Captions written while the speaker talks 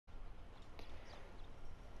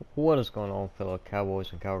What is going on, fellow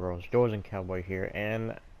cowboys and cowgirls? Georgian Cowboy here,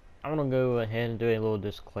 and I'm gonna go ahead and do a little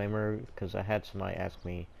disclaimer because I had somebody ask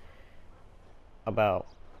me about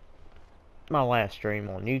my last stream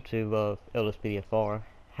on YouTube of LSPDFR.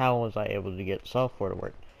 How was I able to get software to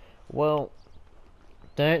work? Well,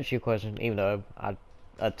 to answer your question, even though I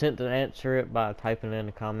attempted to answer it by typing it in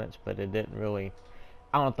the comments, but it didn't really.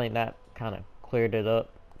 I don't think that kind of cleared it up.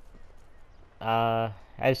 As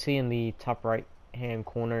you see in the top right hand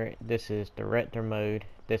corner, this is director mode.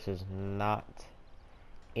 This is not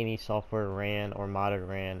any software ran or modded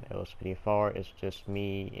ran LSPDFR. It's just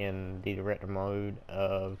me in the director mode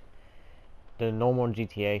of the normal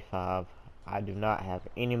GTA 5. I do not have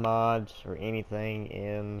any mods or anything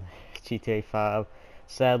in GTA 5.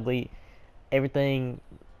 Sadly, everything,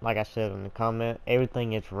 like I said in the comment,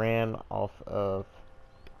 everything is ran off of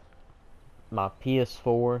my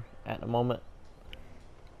PS4 at the moment.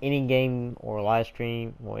 Any game or live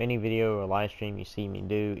stream, or any video or live stream you see me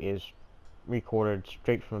do is recorded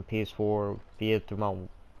straight from PS4 via through my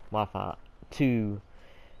Wi-Fi to,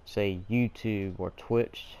 say, YouTube or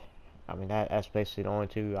Twitch. I mean, that's basically the only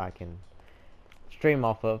two I can stream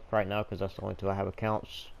off of right now because that's the only two I have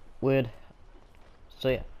accounts with. So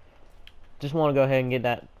yeah, just want to go ahead and get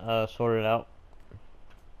that sorted out.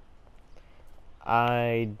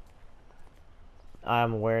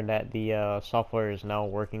 I'm aware that the software is now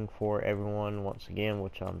working for everyone once again,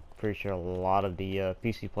 which I'm pretty sure a lot of the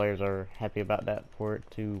PC players are happy about that, for it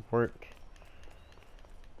to work.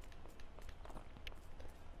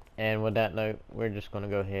 And with that note, we're just going to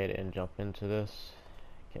go ahead and jump into this,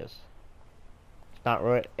 because it's not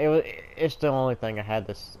really, it's the only thing I had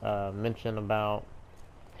this mention about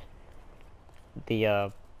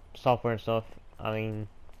the software and stuff. I mean,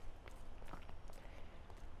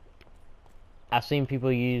 I've seen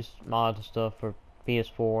people use mods and stuff for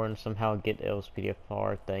PS4 and somehow get the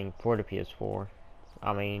LSPDFR thing for the PS4.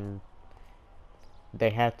 I mean,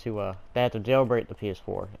 they had to jailbreak the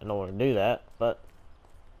PS4 in order to do that, but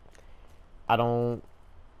I don't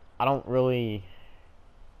really,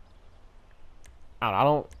 I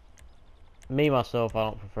don't, me myself, I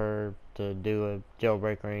don't prefer to do a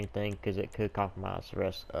jailbreak or anything because it could compromise the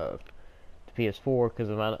rest of the PS4 because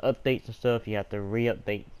of the amount of updates and stuff. You have to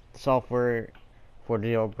re-update the software for the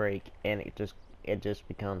jailbreak, and it just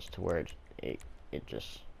becomes to where it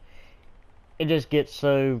just gets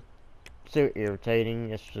so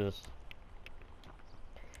irritating. It's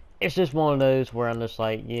just one of those where I'm just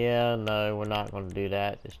like, yeah, no, we're not going to do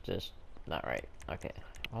that. It's just not right. Okay,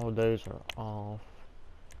 all of those are off.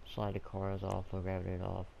 Slide the cars off, low gravity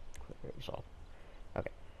off, quick brakes off.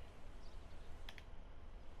 Okay.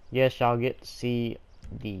 Yes, y'all get to see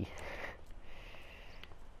the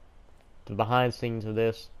behind the scenes of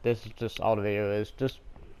this. This is just all the video is, just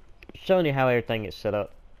showing you how everything is set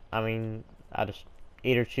up. I mean, I just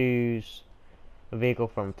either choose a vehicle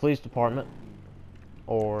from the police department,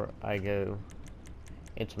 or I go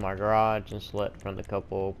into my garage and select from the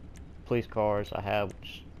couple police cars I have, which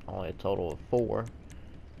is only a total of 4.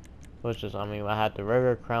 Which is, I mean, I had the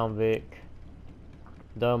regular Crown Vic,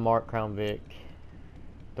 the Mark Crown Vic,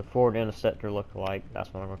 the Ford Interceptor lookalike,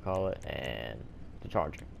 that's what I'm gonna call it, and the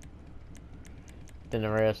Charger. Then the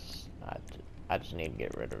rest, I just need to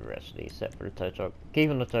get rid of the rest of these, except for the tow truck.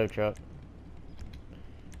 Keeping the tow truck.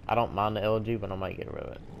 I don't mind the LG, but I might get rid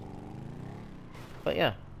of it. But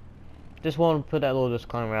yeah, just want to put that little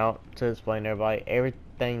disclaimer out to explain to everybody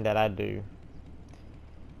everything that I do.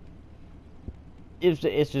 It's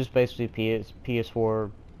just basically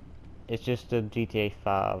PS4. It's just the GTA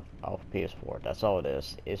 5 off PS4. That's all it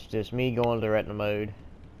is. It's just me going to retina mode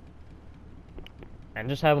and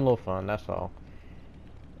just having a little fun. That's all.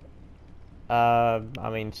 I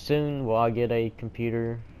mean, soon will I get a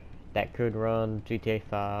computer that could run GTA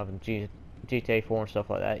 5 and GTA 4 and stuff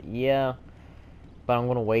like that? Yeah, but I'm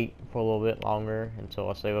gonna wait for a little bit longer until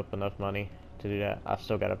I save up enough money to do that. I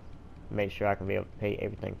still gotta make sure I can be able to pay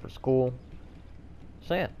everything for school.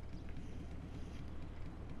 So yeah,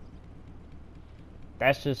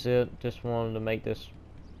 that's just it. Just wanted to make this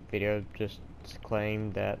video just to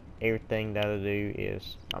claim that everything that I do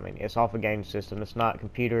is, I mean, it's off a game system. It's not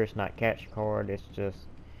computer, it's not capture card, it's just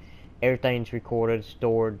everything's recorded,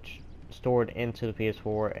 stored into the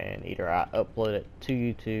PS4, and either I upload it to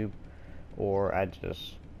YouTube or I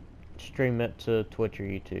just stream it to Twitch or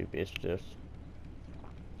YouTube. It's just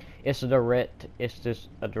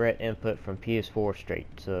a direct input from PS4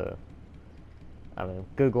 straight to, I mean,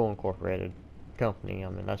 Google Incorporated company. I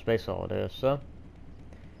mean, that's basically all it is. So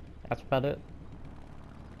that's about it.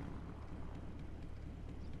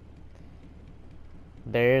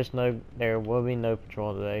 There will be no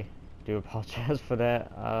patrol today. do apologize for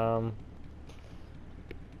that.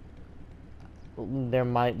 There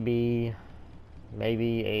might be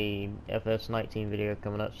maybe a FS19 video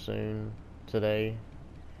coming up soon today,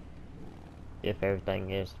 if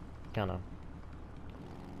everything is kind of.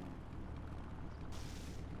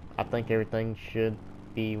 I think everything should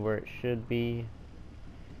be where it should be.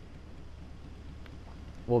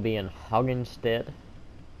 We'll be in Hoggenstead,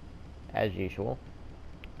 as usual,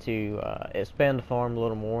 to expand the farm a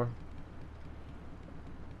little more.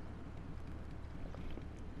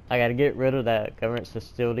 I gotta get rid of that government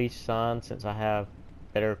hostility sign since I have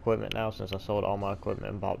better equipment now, since I sold all my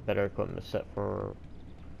equipment and bought better equipment except for,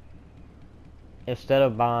 instead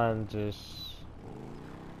of buying just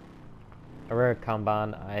a rare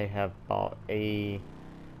combine, I have bought a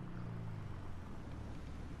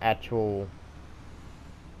actual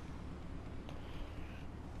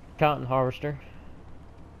cotton harvester,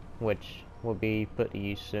 which will be put to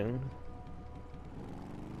use soon.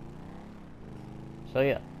 So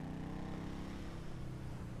yeah.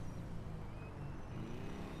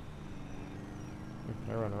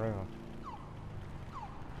 They're running around.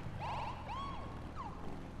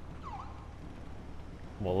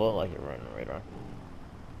 Well, look like you're running radar.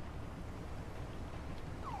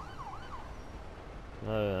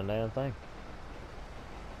 No, a damn thing.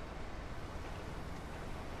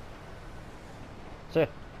 So,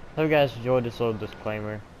 hope you guys enjoyed this little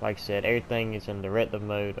disclaimer. Like I said, everything is in the directive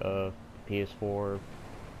mode of PS4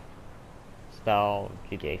 style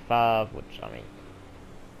GTA 5, which, I mean,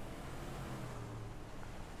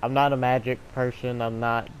 I'm not a magic person. I'm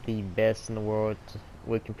not the best in the world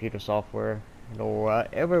with computer software, nor I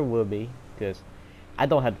ever will be, because I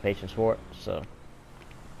don't have the patience for it. So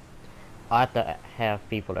I have to have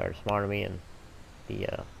people that are smarter than me in the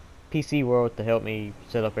PC world to help me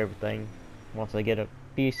set up everything once I get a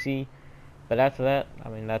PC. But after that, I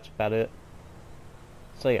mean, that's about it.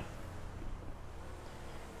 So yeah,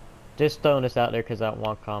 just throwing this out there because I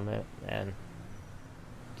want to comment and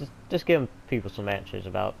just giving people some answers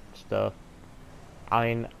about stuff. I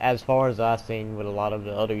mean, as far as I've seen with a lot of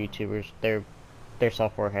the other YouTubers, their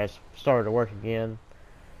software has started to work again.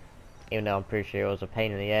 Even though I'm pretty sure it was a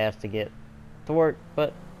pain in the ass to get to work,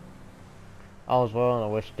 but all is well, and I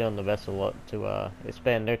wish them the best of luck to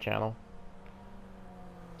expand their channel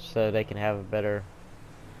so they can have a better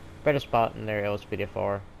spot in their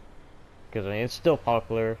LSPDFR. Because I mean, it's still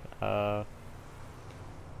popular. I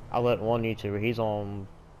let one YouTuber, he's on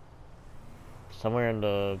somewhere in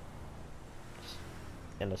the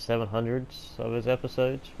 700s of his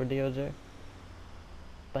episodes for DOJ.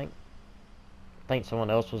 I think someone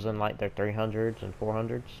else was in like their 300s and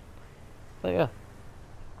 400s. But yeah,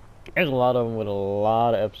 there's a lot of them with a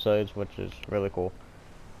lot of episodes, which is really cool.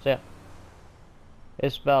 So yeah,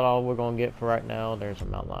 it's about all we're gonna get for right now. There's a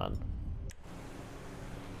mountain lion.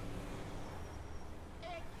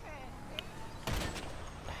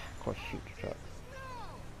 Of course, shoot the truck.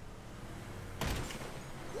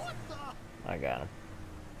 I got him.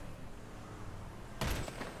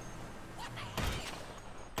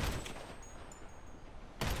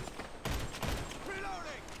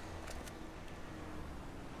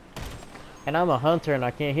 And I'm a hunter and I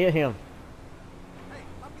can't hit him.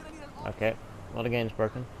 Okay, well the game's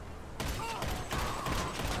broken.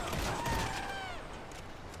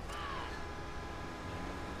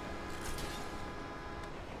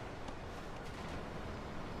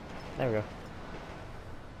 There we go.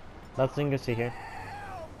 Nothing to see here.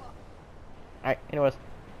 Alright, anyways.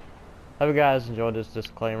 Hope you guys enjoyed this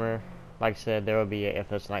disclaimer. Like I said, there will be a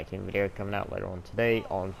FS19 video coming out later on today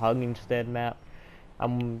on Hoggenstead map.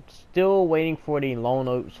 I'm still waiting for the Lone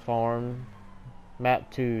Oaks Farm map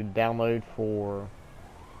to download for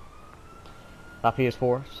my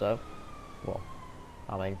PS4, so, well,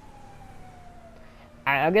 I mean,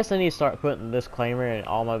 I guess I need to start putting a disclaimer in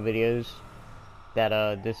all my videos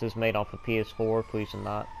that this is made off of PS4. Please do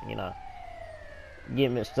not, you know,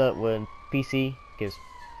 get mixed up with PC, because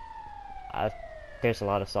there's a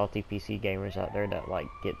lot of salty PC gamers out there that like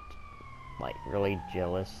get like really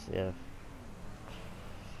jealous if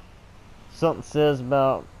something says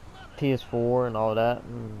about PS4 and all that.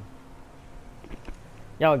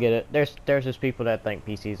 Y'all get it. There's just people that think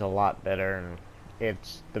PC's a lot better and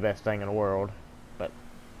it's the best thing in the world. But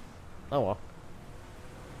oh well.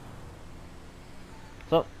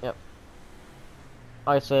 So yep.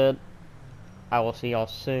 Like I said, I will see y'all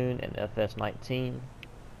soon in FS19.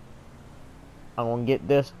 I'm gonna get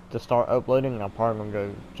this to start uploading, and I'm probably gonna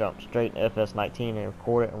go jump straight to FS19 and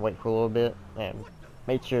record it and wait for a little bit and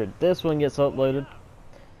make sure this one gets uploaded.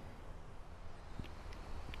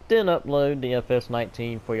 didn't upload the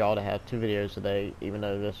FS19 for y'all to have 2 videos a day, even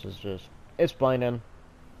though this is just explaining,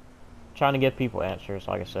 trying to give people answers.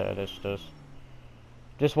 Like I said, it's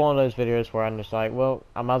just one of those videos where I'm just like, well,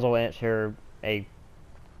 I might as well answer a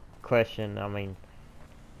question. I mean,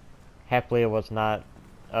 happily it was not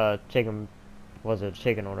chicken, was it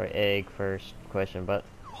chicken or an egg first question, but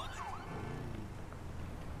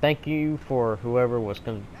thank you for whoever was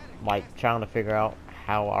like trying to figure out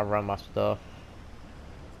how I run my stuff.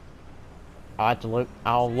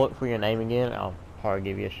 I'll look for your name again. I'll probably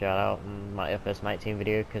give you a shout out in my FS19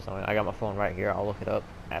 video, because I mean, I got my phone right here. I'll look it up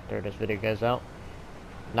after this video goes out.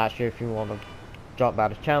 Not sure if you want to drop by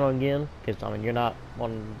the channel again, because I mean, you're not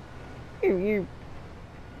one.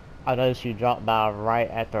 I noticed you dropped by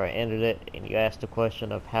right after I ended it, and you asked the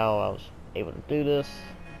question of how I was able to do this.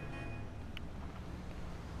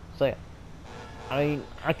 So yeah, I mean,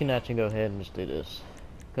 I can actually go ahead and just do this,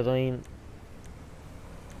 because I mean,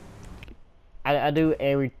 I do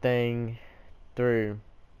everything through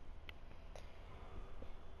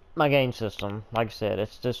my game system. Like I said,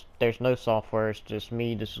 it's just, there's no software, it's just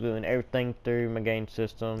me just doing everything through my game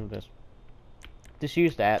system. Just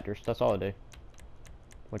use the actors, that's all I do.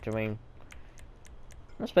 Which, I mean,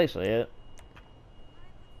 that's basically it.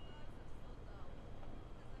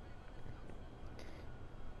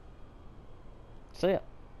 So yeah,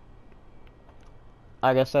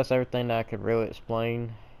 I guess that's everything that I could really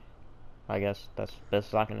explain. I guess that's best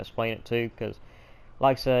as I can explain it too, because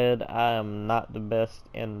like I said, I am not the best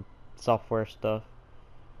in software stuff.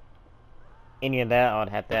 Any of that, I'd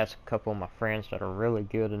have to ask a couple of my friends that are really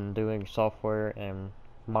good in doing software and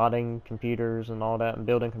modding computers and all that, and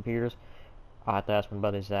building computers. I'll have to ask my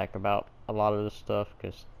buddy Zach about a lot of this stuff,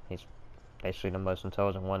 because he's basically the most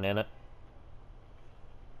intelligent one in it.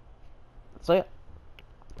 So yeah,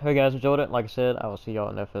 hope you guys enjoyed it. Like I said, I will see y'all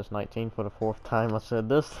in FS19 for the 4th time I said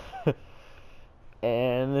this.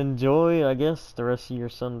 And enjoy, I guess, the rest of your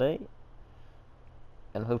Sunday.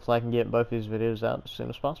 And hopefully I can get both these videos out as soon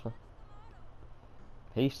as possible.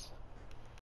 Peace.